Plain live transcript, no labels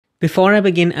Before I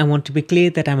begin, I want to be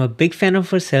clear that I'm a big fan of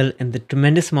Vercel and the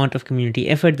tremendous amount of community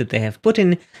effort that they have put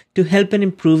in to help and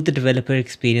improve the developer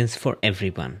experience for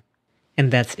everyone.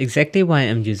 And that's exactly why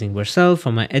I'm using Vercel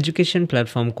for my education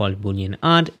platform called Boolean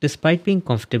Art, despite being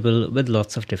comfortable with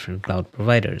lots of different cloud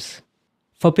providers.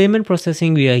 For payment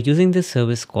processing, we are using this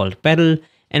service called Paddle,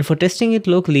 and for testing it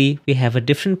locally, we have a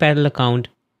different Paddle account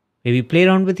where we play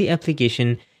around with the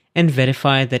application and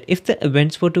verify that if the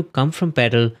events were to come from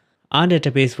Paddle, our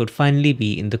database would finally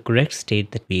be in the correct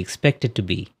state that we expect it to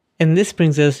be. And this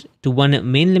brings us to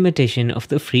one main limitation of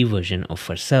the free version of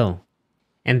Vercel.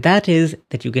 And that is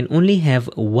that you can only have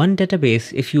one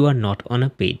database if you are not on a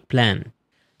paid plan.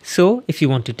 So if you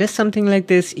want to test something like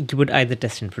this, you would either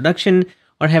test in production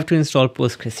or have to install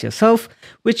Postgres yourself,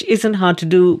 which isn't hard to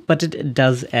do, but it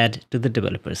does add to the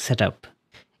developer's setup.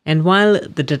 And while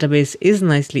the database is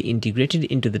nicely integrated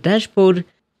into the dashboard,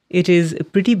 it is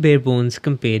pretty bare bones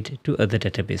compared to other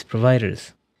database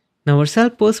providers. Now, Vercel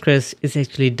Postgres is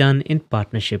actually done in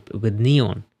partnership with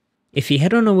Neon. If you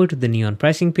head on over to the Neon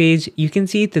pricing page, you can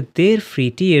see that their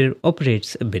free tier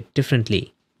operates a bit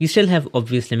differently. You still have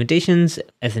obvious limitations.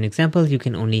 As an example, you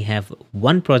can only have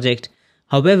one project.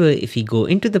 However, if you go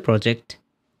into the project,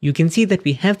 you can see that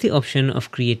we have the option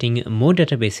of creating more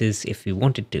databases if we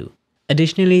wanted to.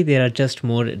 Additionally, there are just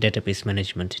more database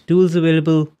management tools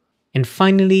available. And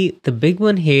finally, the big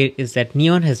one here is that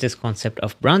Neon has this concept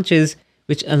of branches,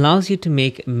 which allows you to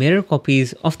make mirror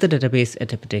copies of the database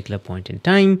at a particular point in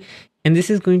time. And this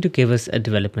is going to give us a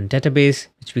development database,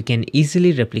 which we can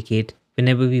easily replicate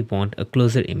whenever we want a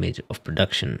closer image of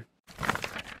production.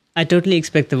 I totally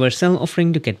expect the Vercel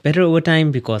offering to get better over time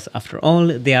because after all,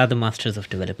 they are the masters of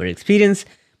developer experience.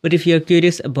 But if you're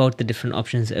curious about the different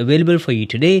options available for you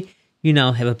today, you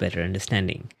now have a better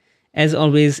understanding. As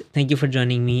always, thank you for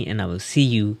joining me and I will see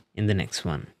you in the next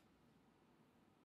one.